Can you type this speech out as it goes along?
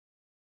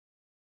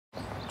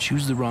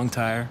Choose the wrong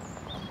tire,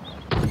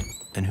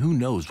 and who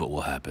knows what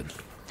will happen.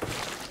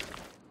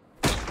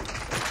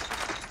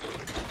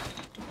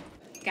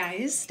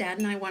 Guys, Dad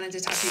and I wanted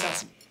to talk to you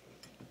about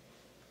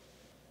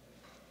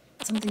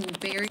something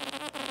very...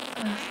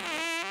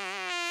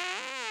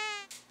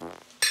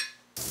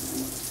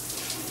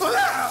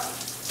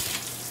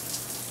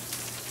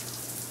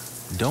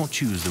 Don't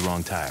choose the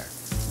wrong tire.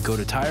 Go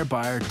to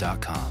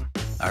Tirebuyer.com.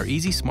 Our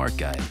easy smart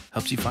guide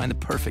helps you find the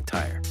perfect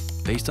tire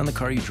based on the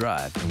car you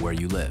drive and where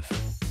you live.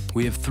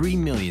 We have 3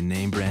 million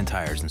name brand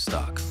tires in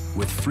stock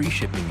with free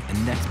shipping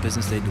and next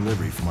business day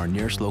delivery from our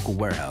nearest local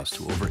warehouse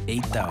to over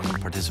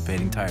 8,000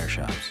 participating tire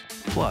shops.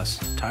 Plus,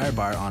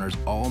 Tirebuyer honors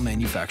all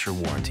manufacturer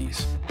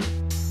warranties.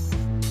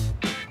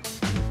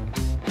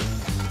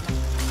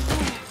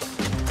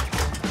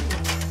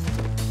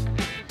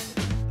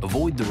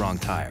 Avoid the wrong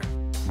tire.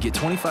 Get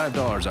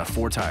 $25 off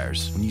 4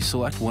 tires when you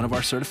select one of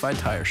our certified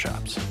tire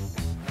shops.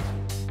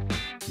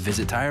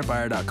 Visit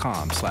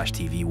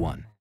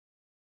Tirebuyer.com/TV1.